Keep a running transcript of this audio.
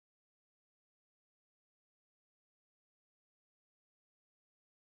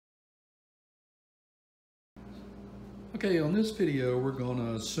Okay, on this video we're going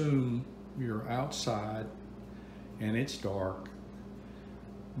to assume you're outside and it's dark,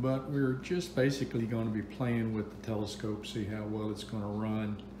 but we're just basically going to be playing with the telescope, see how well it's going to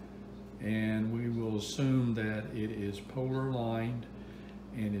run, and we will assume that it is polar aligned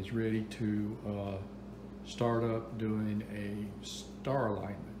and is ready to start up doing a star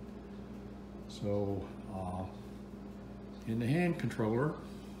alignment. So in the hand controller,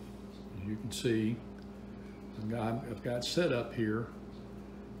 as you can see, I've got set up here,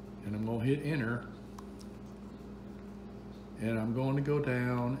 and I'm going to hit enter, and I'm going to go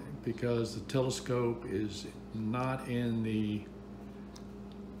down because the telescope is not in the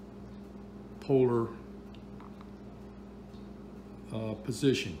polar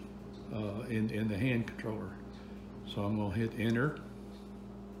position in the hand controller. So I'm going to hit enter,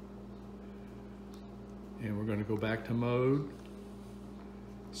 and we're going to go back to mode,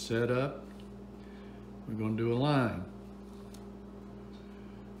 setup. We're going to do align,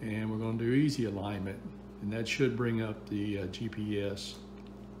 and we're going to do easy alignment, and that should bring up the GPS.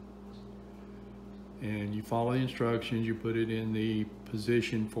 And you follow the instructions, you put it in the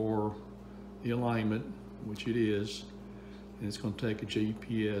position for the alignment, which it is, and it's going to take a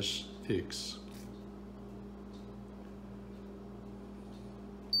GPS fix.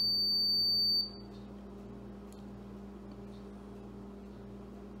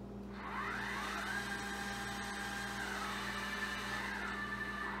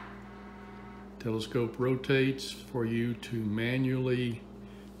 Telescope rotates for you to manually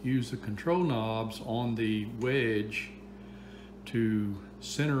use the control knobs on the wedge to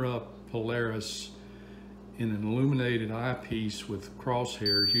center up Polaris in an illuminated eyepiece with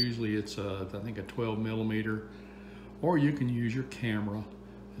crosshairs. Usually it's I think a 12mm, or you can use your camera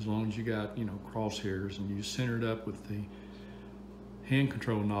as long as you got, you know, crosshairs, and you center it up with the hand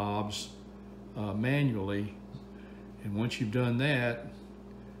control knobs manually. And once you've done that,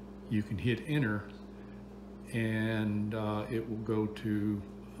 you can hit enter, and it will go to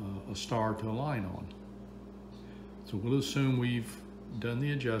a star to align on. So we'll assume we've done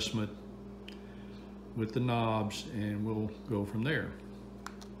the adjustment with the knobs, and we'll go from there.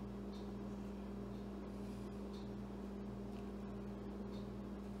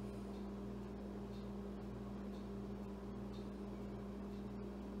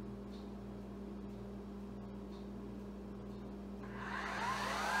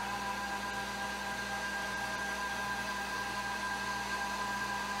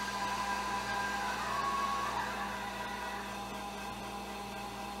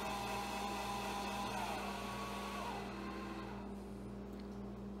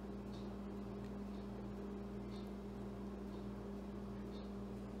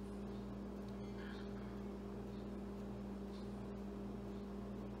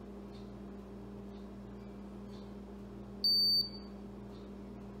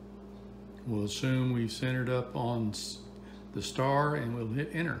 We'll assume we've centered up on the star, and we'll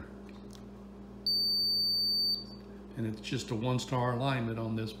hit enter. And it's just a one-star alignment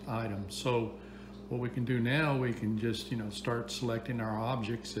on this item. So what we can do now, we can just, you know, start selecting our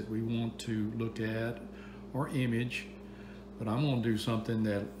objects that we want to look at or image. But I'm going to do something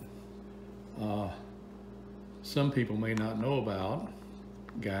that some people may not know about: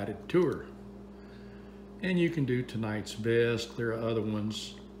 guided tour. And you can do tonight's best. There are other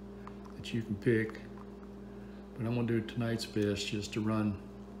ones that you can pick, but I'm going to do tonight's best just to run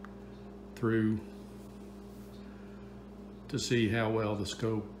through to see how well the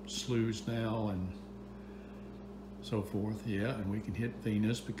scope slews now and so forth. Yeah, and we can hit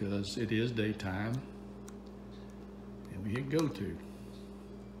Venus because it is daytime, and we hit go to.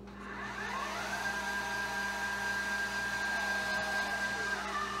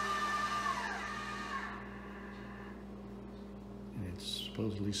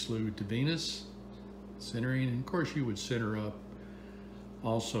 Supposedly slewed to Venus, centering, and of course you would center up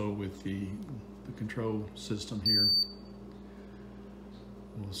also with the control system here.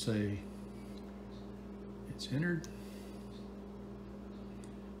 We'll say it's entered,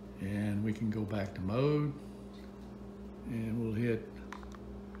 and we can go back to mode, and we'll hit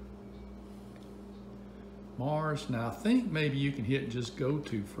Mars. Now I think maybe you can hit just go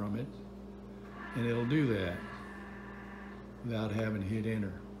to from it, and it'll do that without having to hit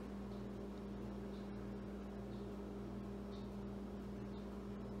enter.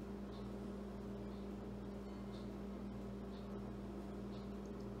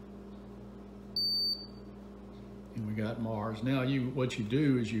 And we got Mars. Now what you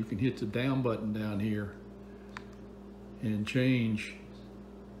do is you can hit the down button down here and change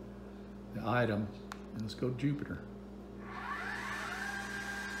the item. And let's go to Jupiter. .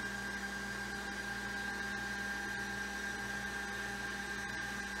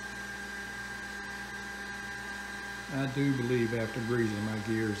 I do believe after greasing my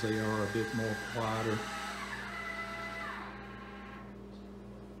gears, they are a bit more quieter.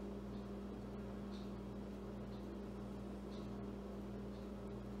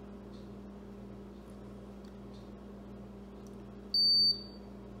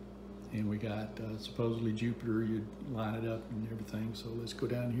 And we got supposedly Jupiter, you'd line it up and everything. So let's go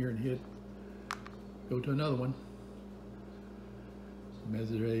down here and go to another one.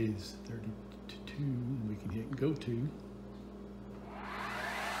 Measure is 32, and we can hit go to.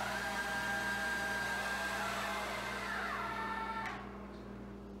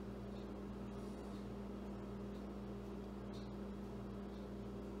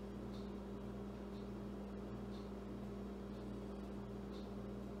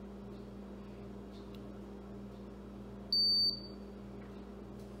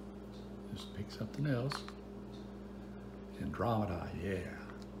 Just pick something else. Andromeda, yeah.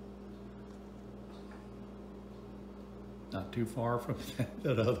 Not too far from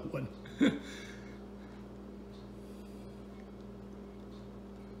that other one.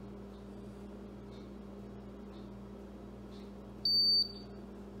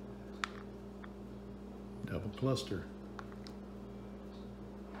 Double cluster.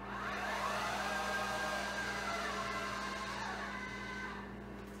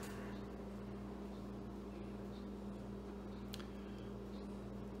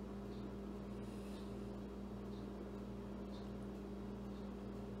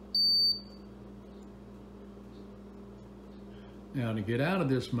 Now to get out of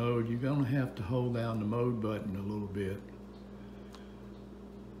this mode, you're going to have to hold down the mode button a little bit.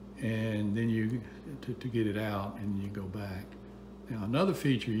 And then to get it out, and you go back. Now another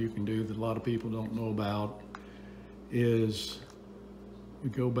feature you can do that a lot of people don't know about is we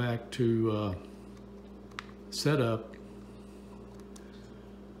go back to setup,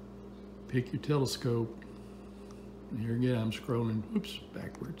 pick your telescope, and here again I'm scrolling, oops,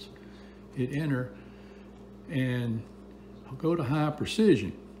 backwards, hit enter, and I'll go to high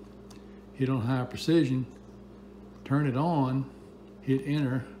precision. Hit on high precision, turn it on, hit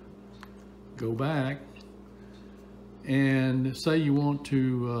enter, go back, and say you want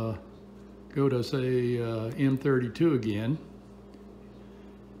to go to say M32 again,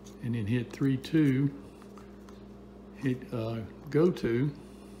 and then hit 3.2, hit go to,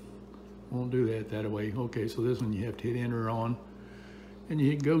 won't do that way. Okay, so this one you have to hit enter on, and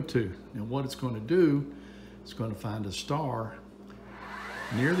you hit go to. Now what it's going to do, it's going to find a star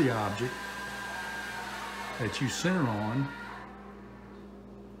near the object that you center on,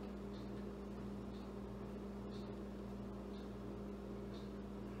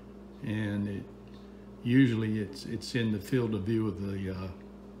 and usually it's in the field of view of the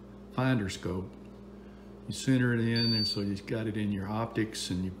finder scope. You center it in, and so you've got it in your optics,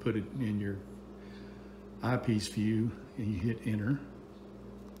 and you put it in your eyepiece view, and you hit enter.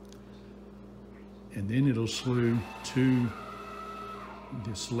 And then it'll slew to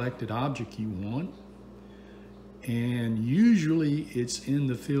the selected object you want. And usually it's in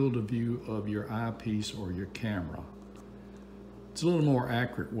the field of view of your eyepiece or your camera. It's a little more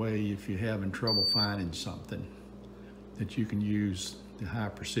accurate way if you're having trouble finding something, that you can use the high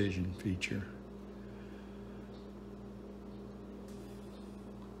precision feature.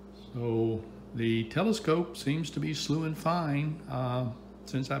 So the telescope seems to be slewing fine.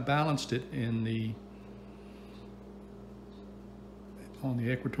 Since I balanced it on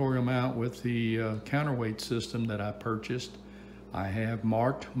the equatorial mount with the counterweight system that I purchased, I have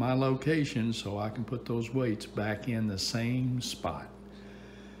marked my location so I can put those weights back in the same spot.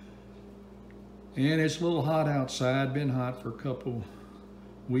 And it's a little hot outside, been hot for a couple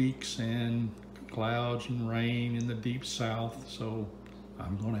weeks, and clouds and rain in the deep south, so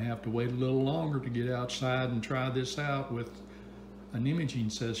I'm going to have to wait a little longer to get outside and try this out with an imaging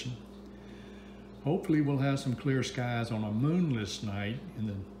session. Hopefully we'll have some clear skies on a moonless night in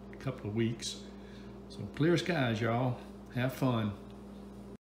a couple of weeks. So clear skies, y'all. Have fun.